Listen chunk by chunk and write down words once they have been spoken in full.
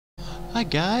Hi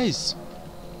guys,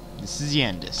 this is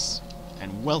Yendis,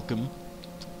 and welcome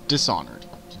Dishonored.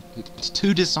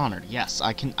 To Dishonored, yes,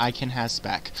 I can has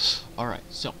spec. Alright,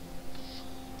 so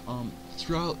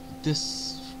throughout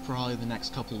this, probably the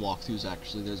next couple walkthroughs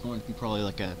actually, there's going to be probably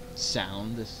like a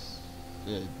sound, this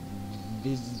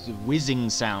whizzing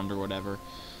sound or whatever,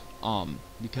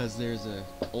 because there's a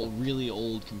really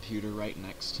old computer right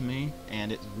next to me,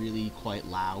 and it's really quite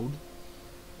loud.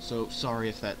 So, sorry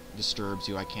if that disturbs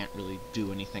you, I can't really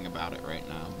do anything about it right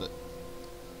now, but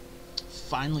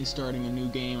finally starting a new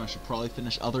game. I should probably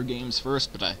finish other games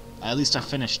first, but at least I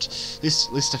finished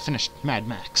Mad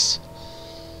Max.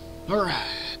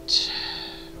 Alright.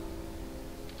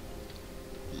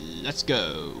 Let's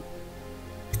go.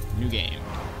 New game.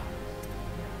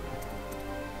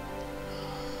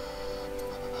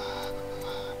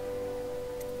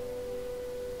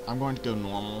 I'm going to go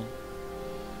normal.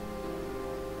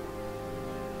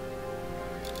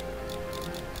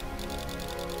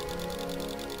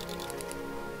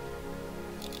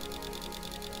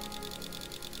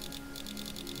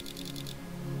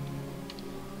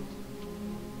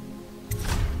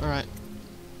 Alright.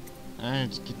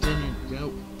 Let's continue.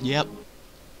 Go. Yep.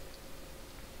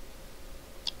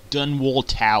 Dunwall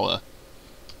Tower.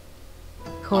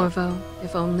 Corvo,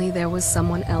 if only there was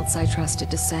someone else I trusted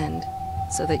to send,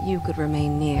 so that you could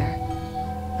remain near.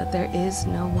 But there is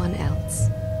no one else.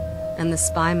 And the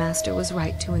Spy Master was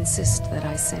right to insist that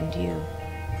I send you.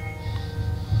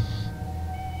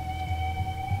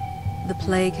 The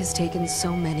plague has taken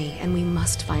so many, and we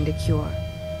must find a cure.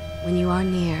 When you are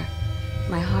near,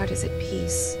 my heart is at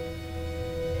peace.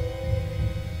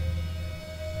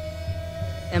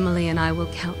 Emily and I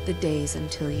will count the days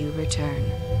until you return.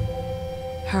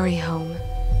 Hurry home,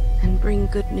 and bring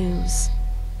good news.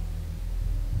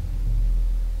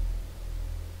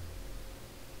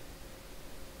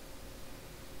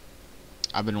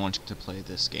 I've been wanting to play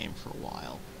this game for a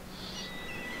while.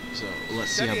 So,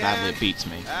 let's see how badly it beats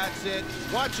me. That's it.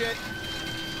 Watch it.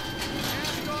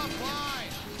 Cast off line.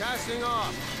 Casting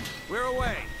off. We're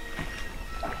away.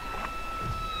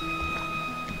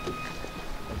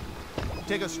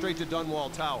 Take us straight to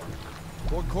Dunwall Tower.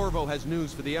 Lord Corvo has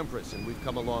news for the Empress, and we've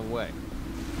come a long way.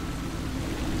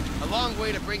 A long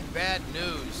way to bring bad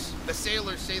news. The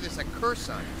sailors say there's a curse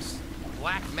on us.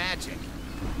 Black magic.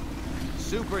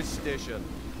 Superstition.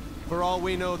 For all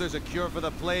we know, there's a cure for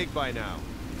the plague by now.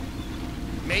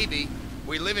 Maybe.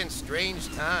 We live in strange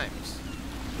times.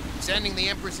 Sending the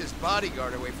Empress's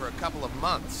bodyguard away for a couple of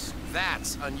months.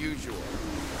 That's unusual.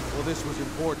 Well, this was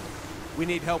important. We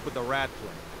need help with the rat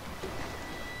plague.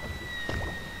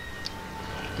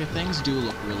 Okay, things do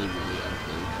look really, really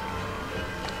ugly.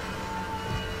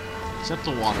 Except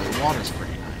the water. The water's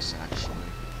pretty nice, actually.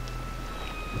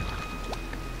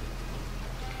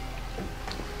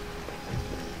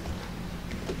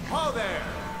 Oh, there!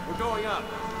 We're going up.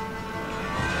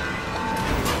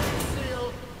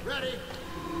 Sealed. Ready.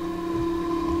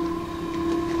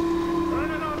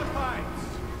 Turning on the pipes.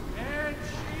 And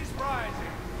she's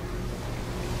rising.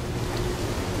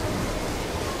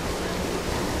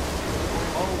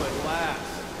 Oh, at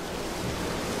last.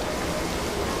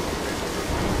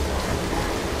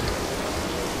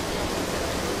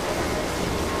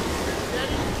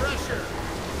 Steady pressure.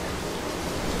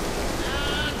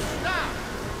 And stop.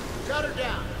 Shut her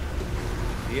down.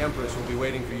 The Empress will be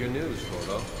waiting for your news,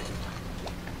 Corvo.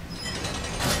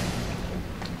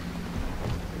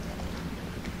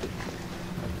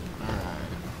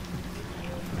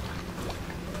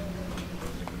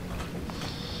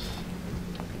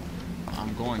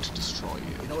 I'm going to destroy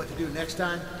you. You know what to do next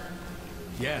time?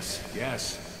 Yes,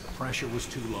 yes. The pressure was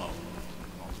too low.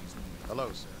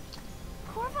 Hello, sir.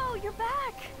 Corvo, you're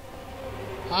back!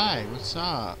 Hi, what's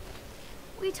up?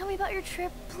 Will you tell me about your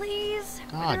trip, please?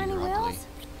 Were God, there any you're ugly. whales?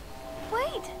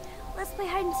 Wait! Let's play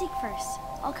hide and seek first.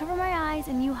 I'll cover my eyes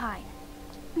and you hide.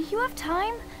 You have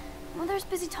time? Mother's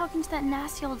busy talking to that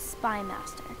nasty old spy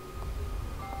master.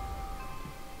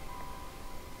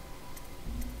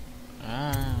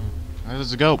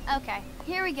 Let's go. Okay,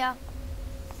 here we go.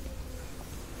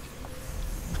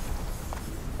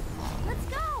 Let's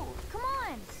go! Come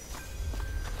on!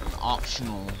 An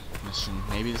optional mission.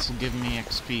 Maybe this will give me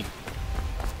XP.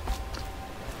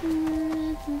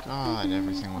 God,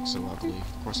 everything looks so ugly.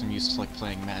 Of course, I'm used to like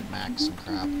playing Mad Max and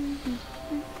crap.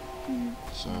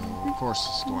 So, of course,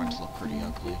 it's going to look pretty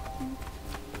ugly.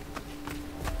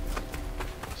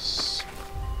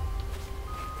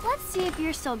 Let's see if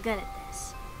you're still good at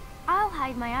this. I'll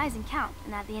hide my eyes and count,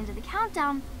 and at the end of the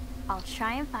countdown, I'll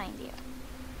try and find you.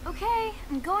 Okay,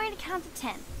 I'm going to count to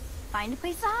 10. Find a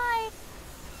place to hide.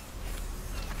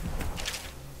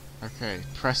 Okay,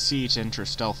 press C to enter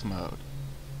stealth mode.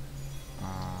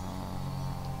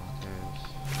 Okay.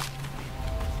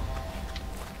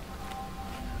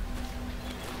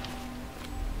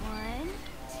 1,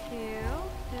 2,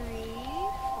 3,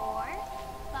 4,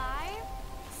 5,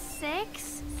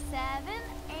 6, 7,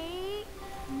 8,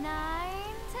 9,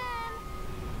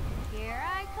 10. Here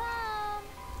I come.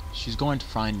 She's going to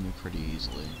find me pretty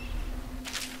easily.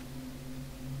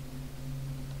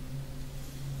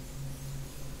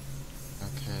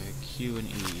 Okay, Q and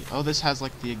E. Oh, this has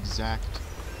like the exact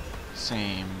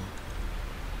same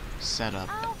setup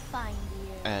I'll find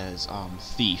you. as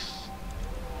Thief.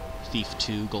 Thief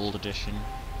 2 Gold Edition.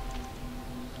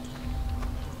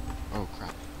 Oh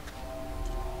crap.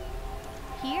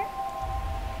 Here?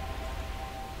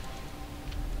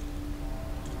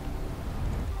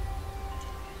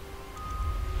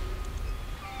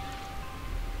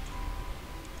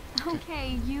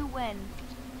 Okay, you win.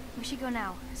 We should go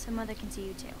now, so Mother can see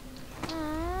you too.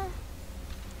 Aww.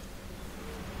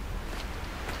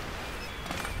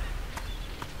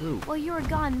 Ooh. While you were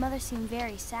gone, Mother seemed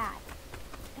very sad.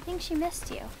 I think she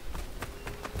missed you.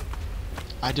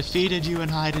 I defeated you in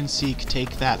hide and seek.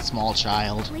 Take that, small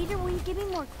child. Later, will you give me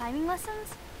more climbing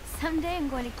lessons? Someday I'm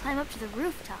going to climb up to the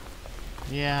rooftop.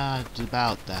 Yeah, it's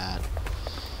about that.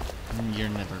 You're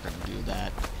never gonna do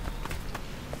that.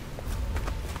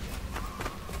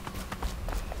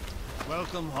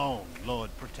 Welcome home, Lord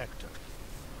Protector.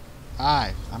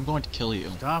 Aye, I'm going to kill you.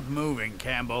 Stop moving,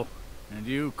 Campbell. And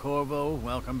you, Corvo,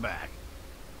 welcome back.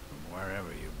 From wherever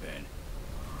you've been.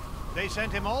 They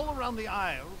sent him all around the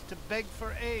Isles to beg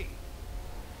for aid.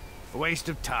 A waste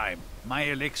of time. My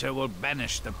elixir will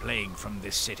banish the plague from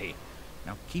this city.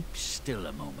 Now keep still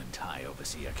a moment, High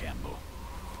Overseer Campbell.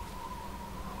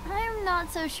 I'm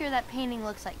not so sure that painting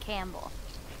looks like Campbell.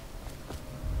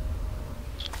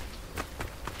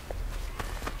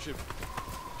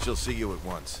 She'll see you at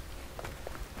once.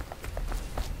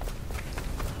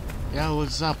 Yeah,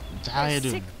 what's up? How you They're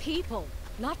doing? sick people,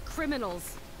 not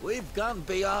criminals. We've gone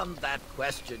beyond that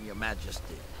question, Your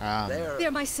Majesty.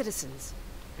 They're my citizens,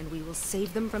 and we will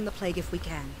save them from the plague if we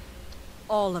can.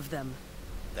 All of them.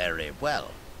 Very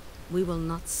well. We will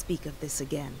not speak of this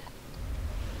again.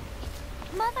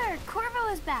 Mother, Corvo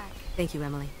is back. Thank you,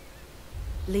 Emily.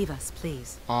 Leave us,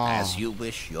 please. Oh. As you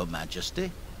wish, Your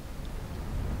Majesty.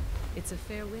 It's a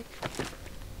fair wick.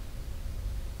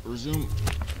 Resume.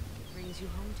 It brings you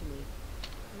home to me.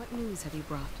 What news have you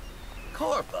brought?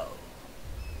 Corvo.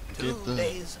 2 Get the-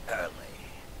 days early.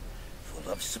 Full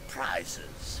of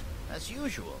surprises, as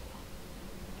usual.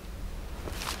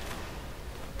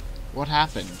 What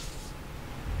happened?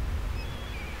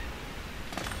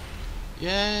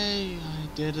 Yay, I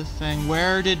did a thing.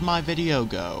 Where did my video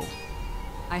go?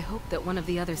 I hoped that one of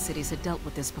the other cities had dealt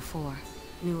with this before.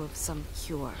 Knew of some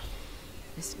cure.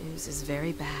 This news is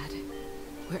very bad.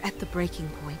 We're at the breaking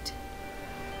point.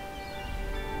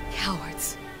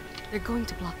 Cowards. They're going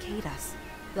to blockade us.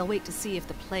 They'll wait to see if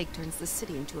the plague turns the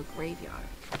city into a graveyard.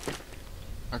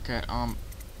 Okay,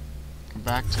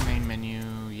 back to main menu,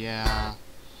 yeah.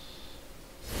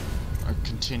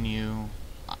 Continue.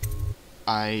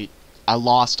 I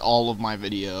lost all of my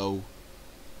video.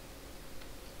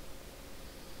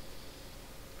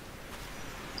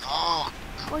 Oh.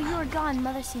 While you were gone,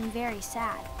 Mother seemed very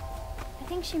sad. I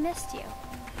think she missed you.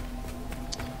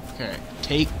 Okay,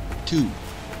 take 2.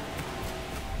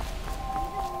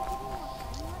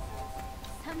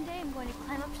 Someday I'm going to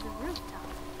climb up to the rooftop.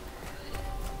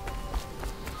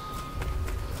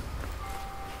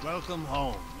 Welcome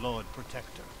home, Lord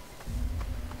Protector.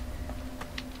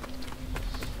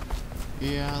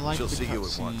 Yeah, I like She'll the see you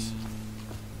at once. cutscenes.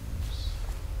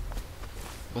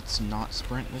 Let's not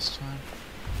sprint this time.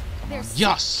 Come They're on. sick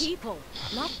Yes! people,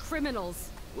 not criminals.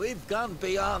 We've gone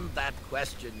beyond that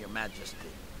question, Your Majesty.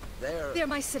 They're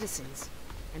my citizens,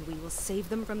 and we will save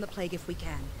them from the plague if we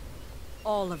can.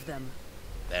 All of them.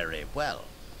 Very well.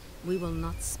 We will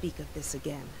not speak of this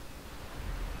again.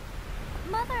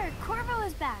 Mother, Corvo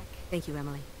is back. Thank you,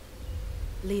 Emily.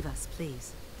 Leave us,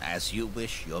 please. As you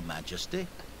wish, Your Majesty.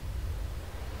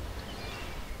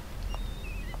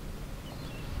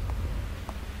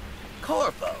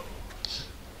 Corvo.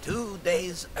 2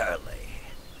 days early.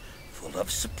 Full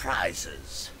of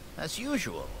surprises, as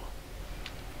usual.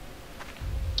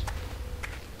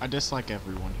 I dislike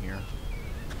everyone here.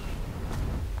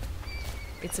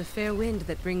 It's a fair wind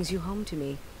that brings you home to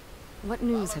me. What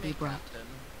news have you brought? Captain.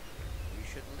 We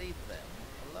should leave them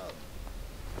alone.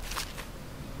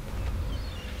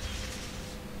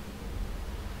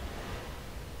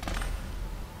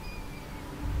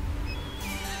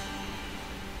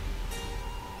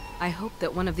 I hoped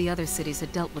that one of the other cities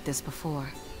had dealt with this before.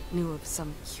 knew of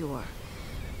some cure.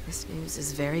 This news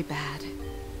is very bad.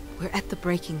 We're at the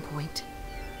breaking point.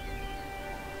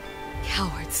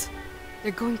 Cowards.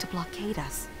 They're going to blockade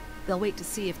us. They'll wait to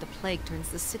see if the plague turns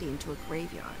the city into a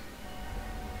graveyard.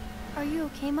 Are you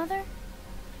okay, Mother?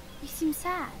 You seem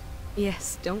sad.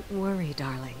 Yes, don't worry,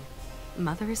 darling.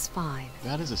 Mother is fine.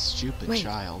 That is a stupid Wait,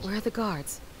 child. where are the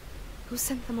guards? Who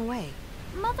sent them away?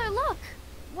 Mother, look!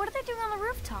 What are they doing on the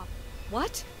rooftop?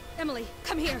 What? Emily,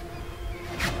 come here!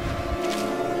 Okay.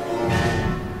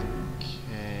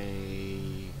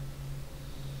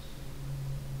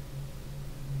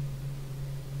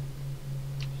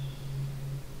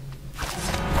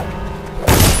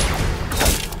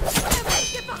 Emily,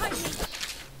 get behind me!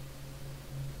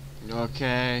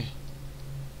 Okay.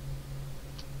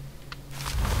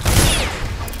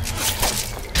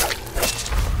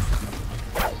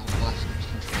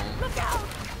 Look out!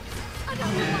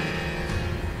 Another one!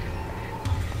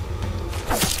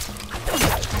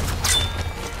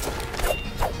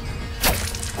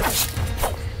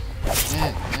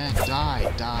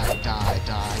 Die.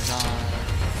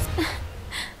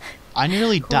 I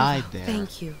nearly died there.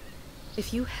 Thank you.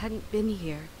 If you hadn't been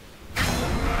here...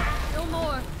 No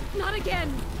more! Not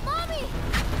again! Mommy!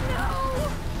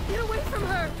 No! Get away from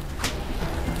her!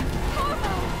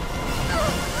 Corvo!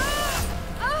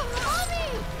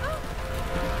 Mommy!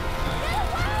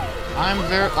 Get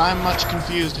away! I'm much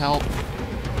confused. Help!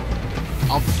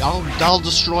 I'll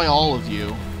destroy all of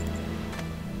you.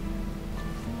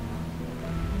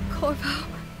 Corvo,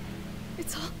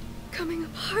 it's all coming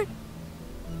apart.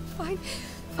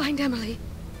 Find Emily.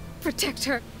 Protect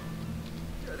her.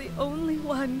 You're the only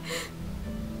one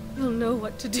who'll know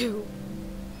what to do.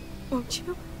 Won't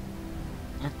you?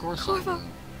 Of course. Corvo.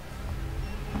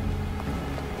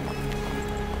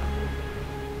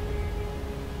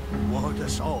 Ward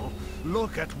us all.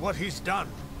 Look at what he's done.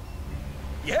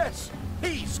 Yes,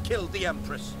 he's killed the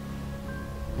Empress.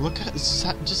 Look at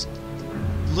just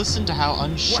listen to how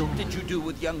unsure. What did you do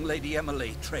with young Lady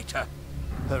Emily, traitor?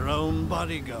 Her own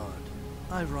bodyguard.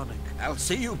 Ironic. I'll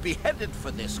see you beheaded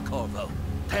for this, Corvo.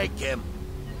 Take him.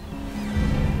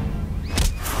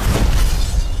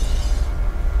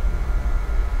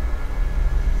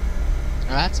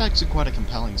 That's actually quite a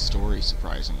compelling story,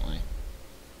 surprisingly.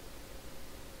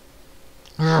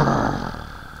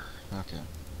 Okay.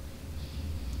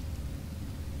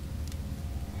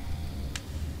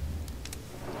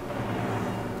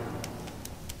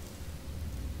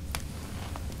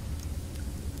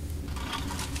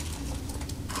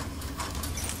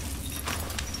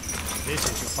 This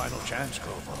is your final chance,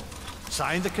 Corvo.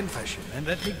 Sign the confession, and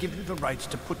let me give you the rights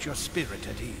to put your spirit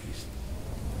at ease.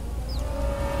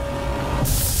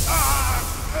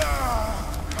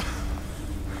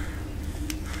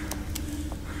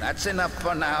 That's enough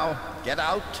for now. Get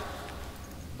out.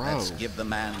 Bro. Let's give the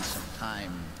man some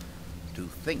time to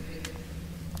think.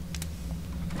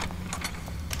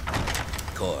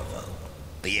 Corvo,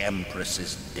 the Empress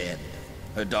is dead.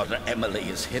 Her daughter Emily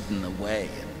is hidden away,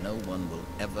 and no one will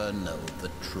ever know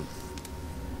the truth.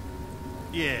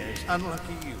 Yes,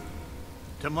 unlucky you.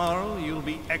 Tomorrow you'll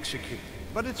be executed,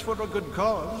 but it's for a good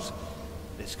cause.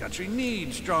 This country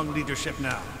needs strong leadership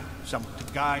now, someone to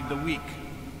guide the weak.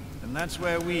 And that's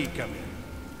where we come in.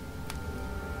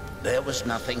 There was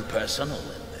nothing personal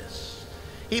in this,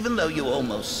 even though you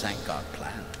almost sank our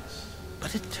plans.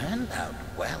 But it turned out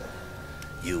well.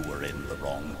 You were in the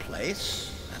wrong place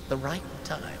at the right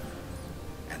time,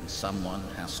 and someone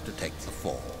has to take the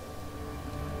fall.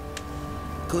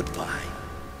 Goodbye,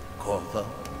 Corvo.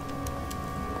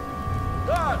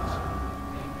 Guards!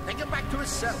 Take him back to his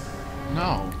cell.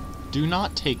 No. Do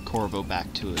not take Corvo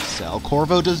back to his cell.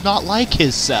 Corvo does not like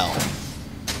his cell.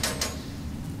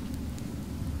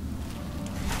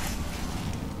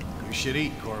 You should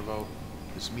eat, Corvo.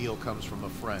 This meal comes from a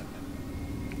friend.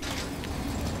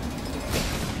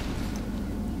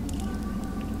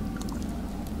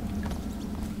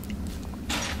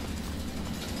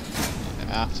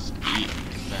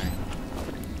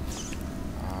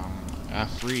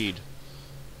 Read.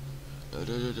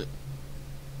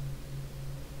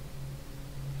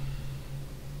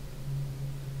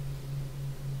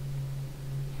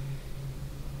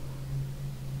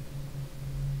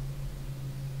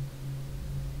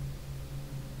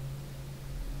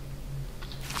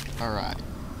 All right.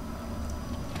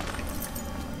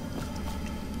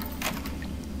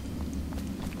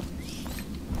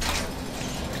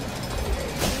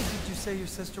 Did you say your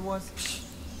sister was?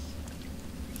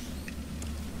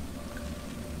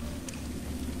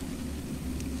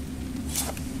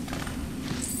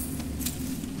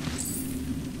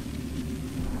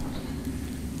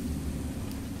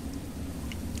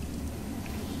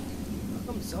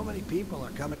 So many people are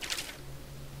coming.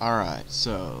 Alright,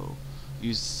 so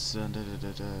use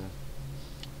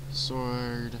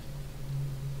sword.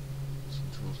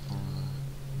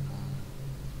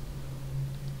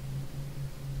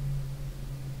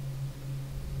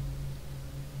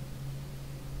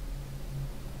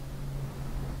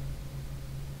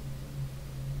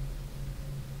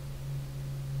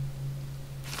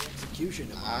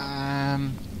 Execution.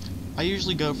 I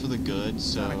usually go for the good,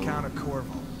 so. On account of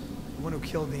Corvo, the one who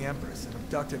killed the Empress and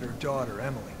abducted her daughter,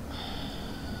 Emily.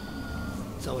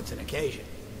 So it's an occasion.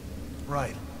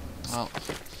 Right. Well,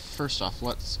 first off,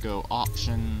 let's go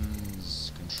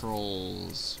options,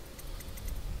 controls.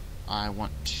 I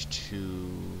want to.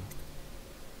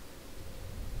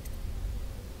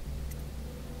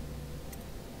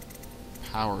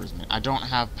 Powers menu. I don't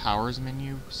have powers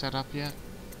menu set up yet.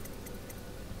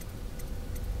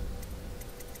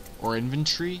 Or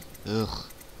inventory? Ugh.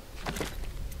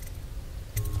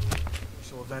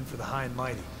 Special event for the high and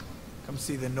mighty. Come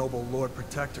see the noble Lord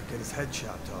Protector get his head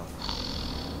chopped off.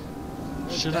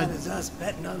 Should I? As us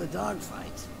betting on the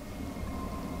dogfights.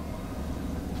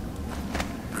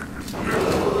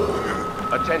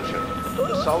 Attention.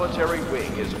 The solitary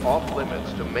wing is off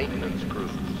limits to maintenance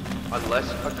crews,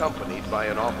 unless accompanied by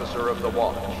an officer of the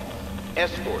watch.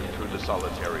 Escort through the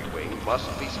solitary wing must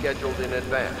be scheduled in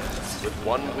advance, with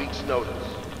 1 week's notice.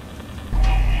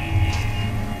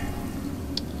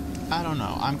 I don't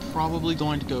know. I'm probably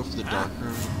going to go for the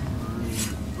darker.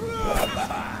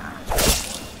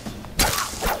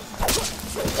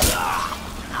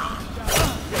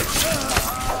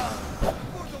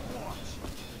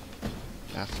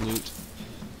 That flute.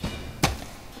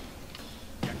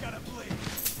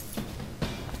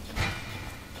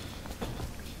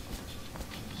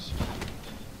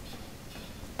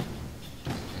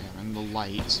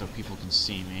 Light so people can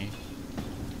see me.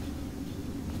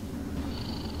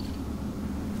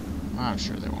 I'm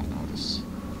sure they won't notice.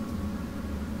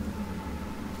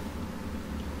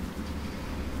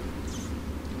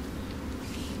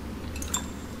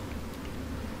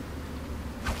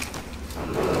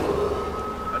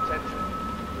 Attention.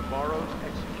 Tomorrow's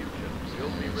execution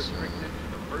will be restricted to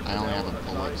the personnel I only have a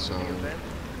bullet, assigned so to the event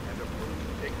and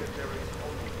approved dignitaries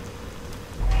only.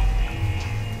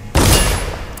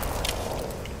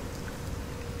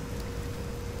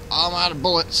 I'm out of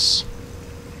bullets.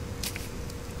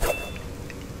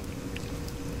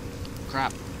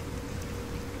 Crap.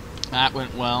 That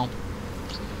went well.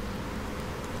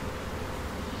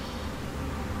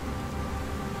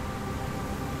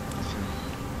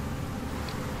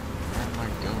 Where am I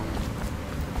going?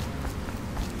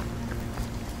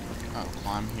 Oh,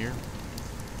 climb here.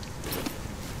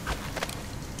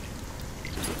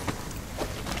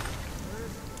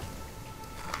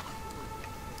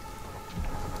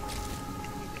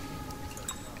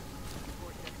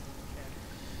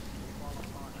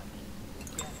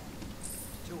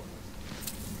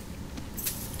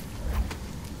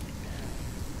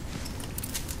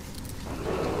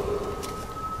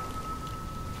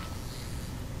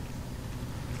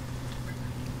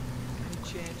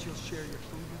 Chance you'll share your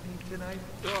food with me tonight?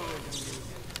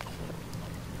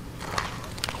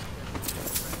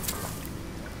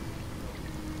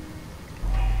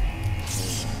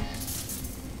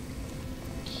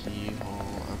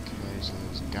 Keyhole. Okay, so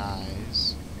there's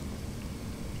guys.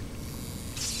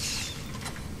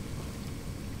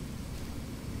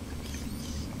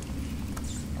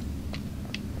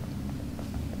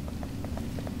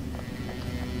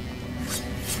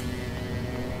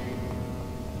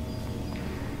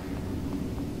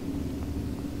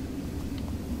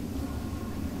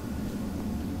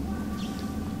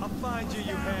 Find you,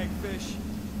 you hagfish.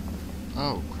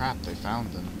 Oh crap, they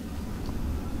found them.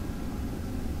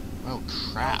 Oh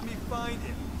crap. Help me find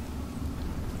him.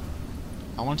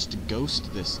 I wanted to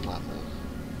ghost this level.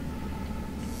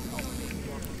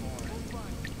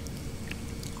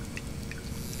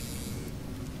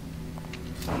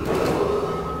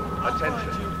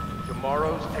 Attention.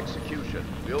 Tomorrow's execution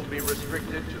will be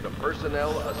restricted to the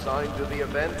personnel assigned to the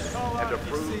event and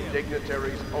approved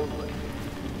dignitaries only.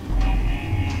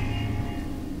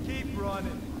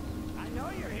 Running. I know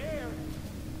you're here.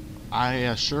 I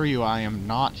assure you I am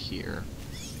not here.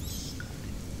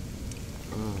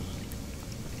 Ugh.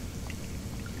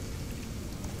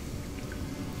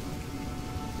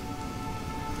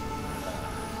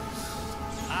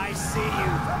 I see you.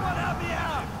 Someone help me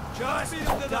out. Just beat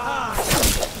him to the high.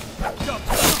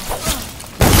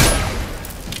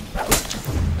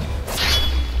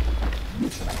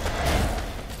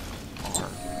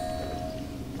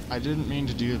 I didn't mean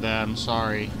to do that, I'm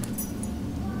sorry.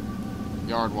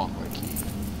 Yard walkway key.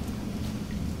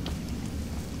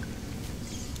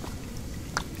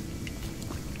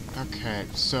 Okay,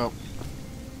 so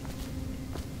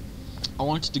I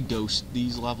wanted to ghost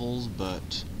these levels,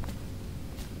 but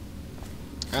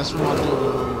as for not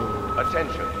doing...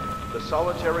 Attention. The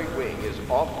solitary wing is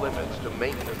off limits to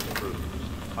maintenance crews,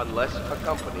 unless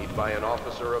accompanied by an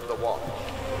officer of the watch.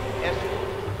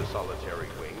 Escort to the solitary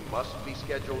wing must be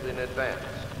scheduled in advance,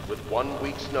 with 1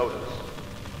 week's notice.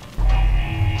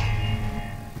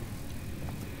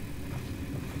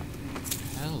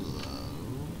 Hello.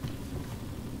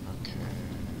 Okay.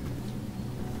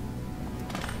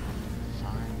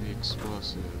 Find the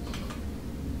explosive.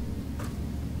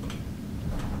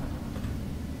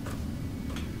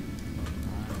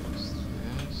 What is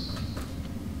this?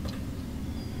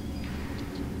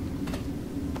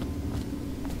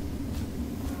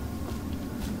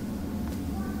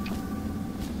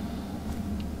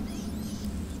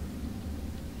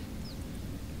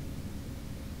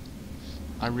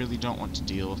 I really don't want to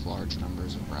deal with large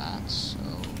numbers of rats, so...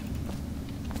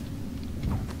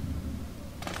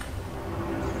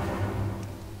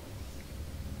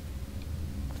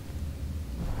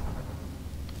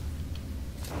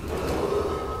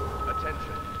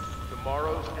 Attention.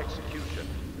 Tomorrow's execution.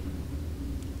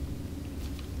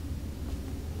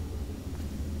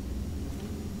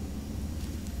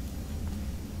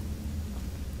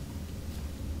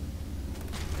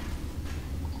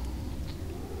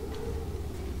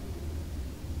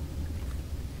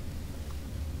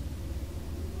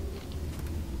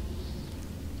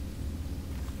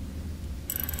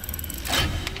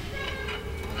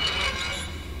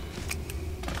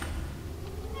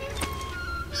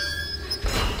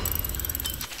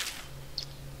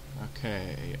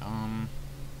 Okay,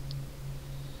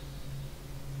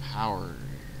 Howard.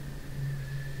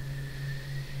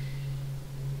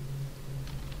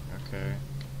 Okay.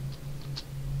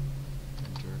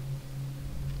 Enter.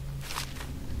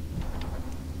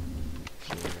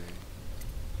 J.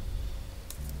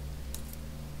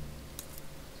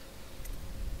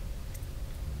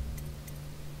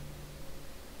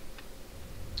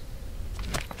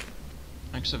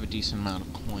 I just have a decent amount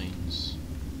of coins.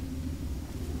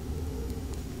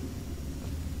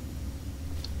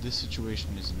 This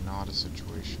situation is not a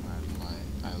situation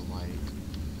I like.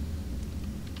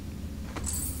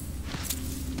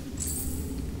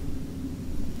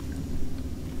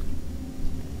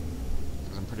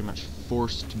 Because I'm pretty much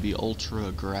forced to be ultra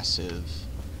aggressive.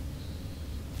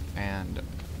 And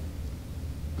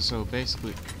so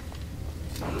basically...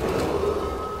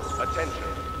 Attention.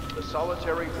 The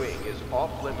solitary wing is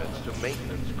off limits to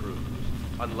maintenance crews,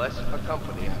 unless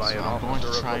accompanied by an officer of the watch. I'm going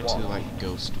to try to, like,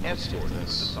 ghost most Escort of to the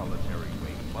this. solitary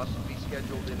wing must be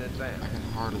scheduled in advance. I can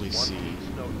hardly with 1 see. week's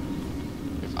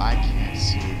notice. If I can't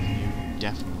see, then you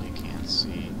definitely can't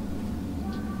see.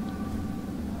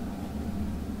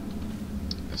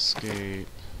 Escape.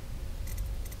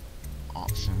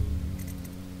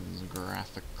 Options.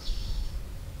 Graphics.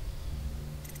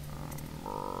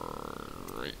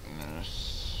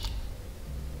 Brightness.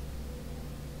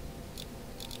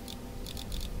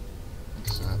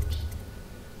 Accept.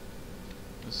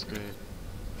 Escape.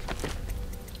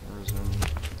 Resume.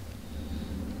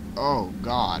 Oh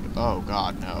god. Oh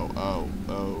god, no.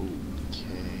 Oh,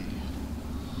 okay.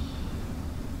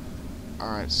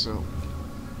 Alright, so...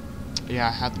 yeah,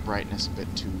 I had the brightness a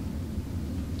bit too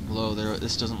low there.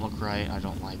 This doesn't look right. I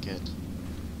don't like it.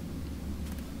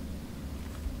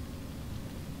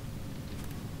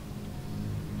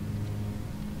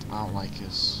 I don't like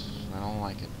this. I don't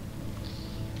like it.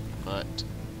 But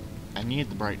I need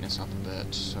the brightness up a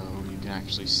bit so you can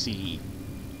actually see.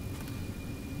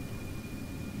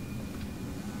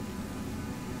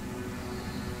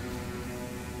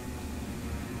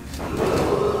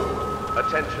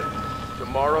 Attention.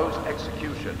 Tomorrow's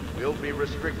execution will be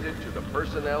restricted to the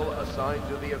personnel assigned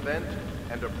to the event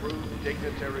and approved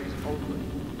dignitaries only.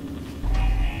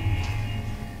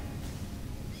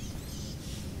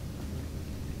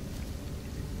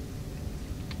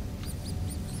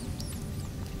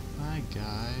 Hi,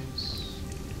 guys.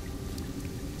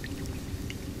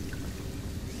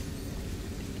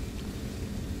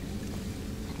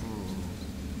 Ooh.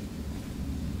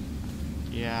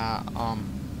 Yeah,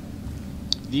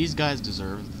 these guys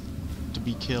deserve to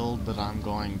be killed, but I'm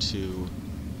going to...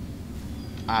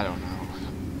 I don't know.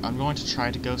 I'm going to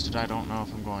try to ghost it. I don't know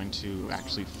if I'm going to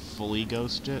actually fully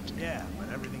ghost it. Yeah, but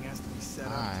everything has to be set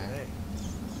up today.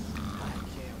 I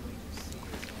can't wait to see it.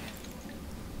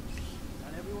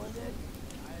 Not everyone did?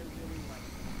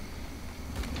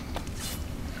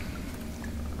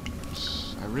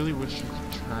 I really wish I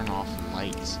could turn off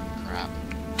lights and crap.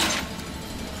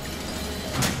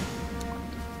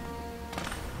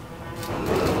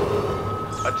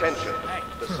 Attention.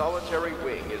 The solitary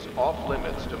wing is off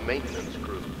limits to maintenance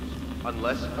crews,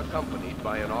 unless accompanied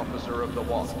by an officer of the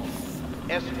watch.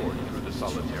 Escort through the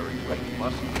solitary wing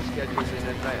must be scheduled in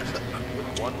advance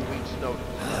with 1 week's notice.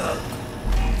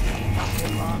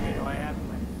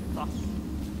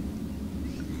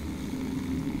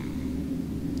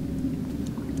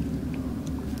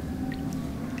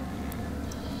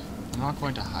 I'm not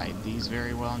going to hide these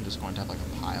very well, I'm just going to have like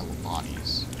a pile of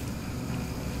bodies.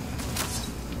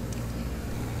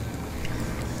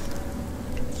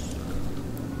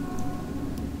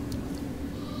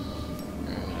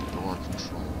 Door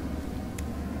control.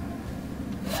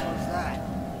 What was that?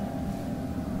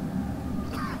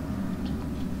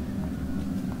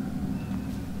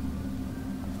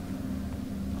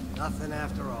 Nothing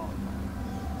after all.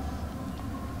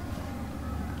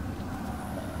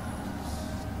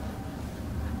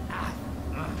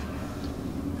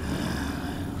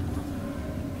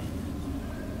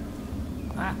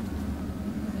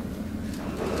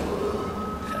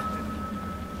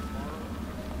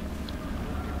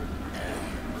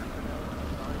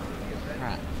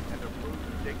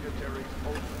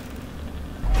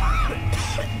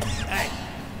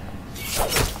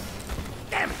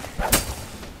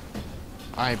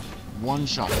 I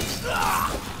one-shot it.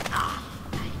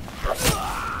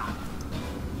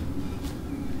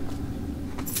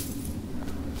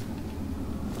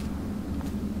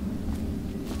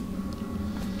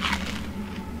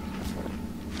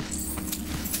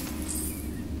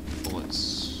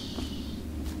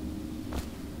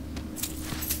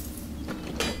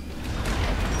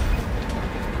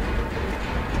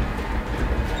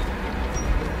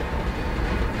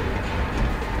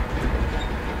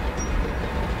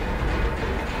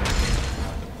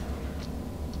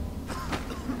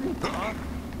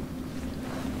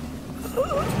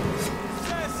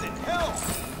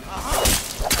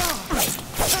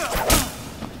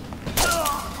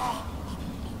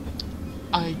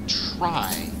 I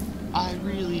try. I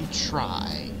really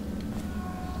try.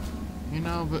 You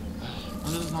know, but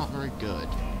I'm just not very good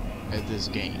at this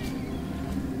game.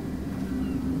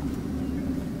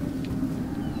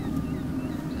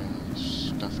 Okay,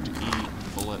 stuff to eat,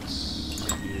 bullets,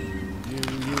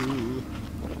 you.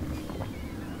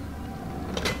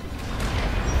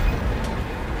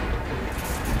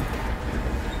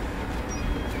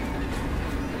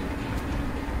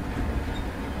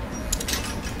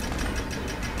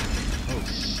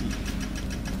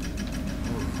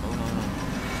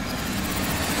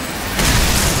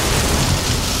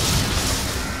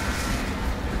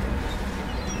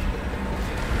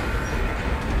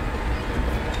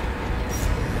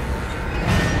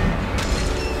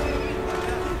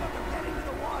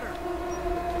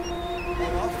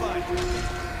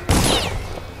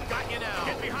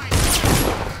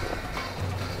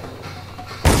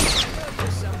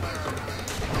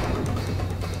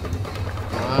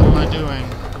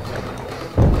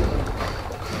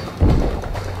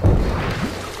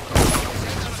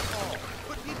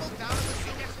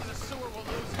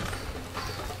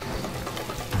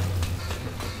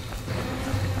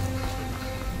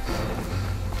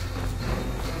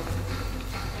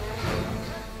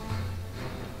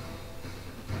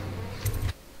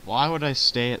 Why would I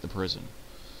stay at the prison?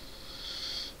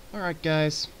 Alright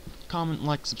guys, comment,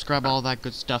 like, subscribe, all that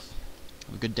good stuff.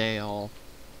 Have a good day all.